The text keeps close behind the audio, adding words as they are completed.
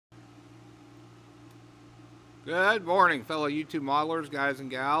Good morning, fellow YouTube modelers, guys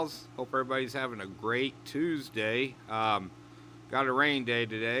and gals. Hope everybody's having a great Tuesday. Got a rain day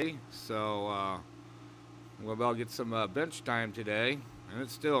today, so we'll be able to get some bench time today, and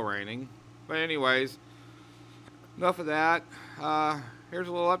it's still raining. But anyways, enough of that. Here's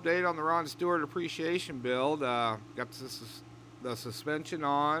a little update on the Ron Stewart appreciation build. Got the suspension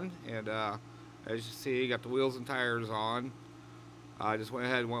on, and as you see, got the wheels and tires on. I just went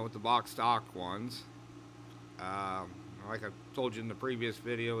ahead and went with the box stock ones. Like I told you in the previous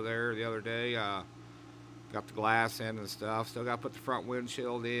video there the other day, got the glass in and stuff. Still got to put the front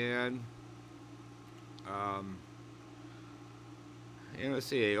windshield in. And let's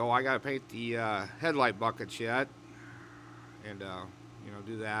see. Oh, I got to paint the headlight buckets yet, and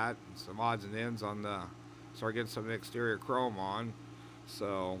do that. And some odds and ends on the. Start getting some exterior chrome on.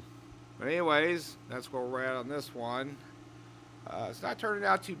 So, but anyways, that's where we're at on this one. It's not turning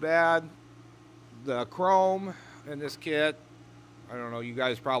out too bad. The chrome in this kit, I don't know, you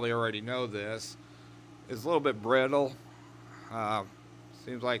guys probably already know this, is a little bit brittle.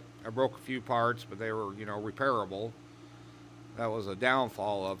 Seems like I broke a few parts, but they were, repairable. That was a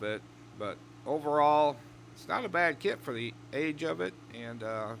downfall of it. But overall, it's not a bad kit for the age of it. And,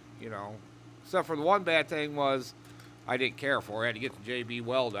 except for the one bad thing was I didn't care for it. I had to get the JB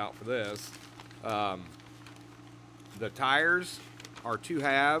weld out for this. The tires are 2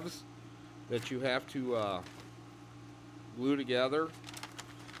 halves that you have to glue together.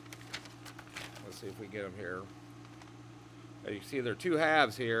 Let's see if we get them here. As you can see, there are 2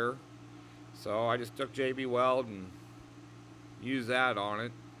 halves here. So I just took JB weld and used that on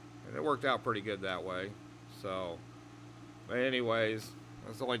it. And it worked out pretty good that way. So, but anyways,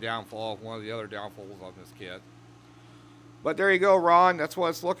 that's the only downfall, one of the other downfalls on this kit. But there you go, Ron. That's what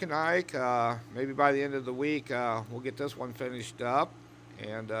it's looking like. Maybe by the end of the week, we'll get this one finished up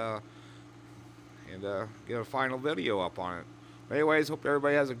and get a final video up on it. But anyways, hope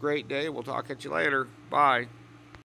everybody has a great day. We'll talk at you later. Bye.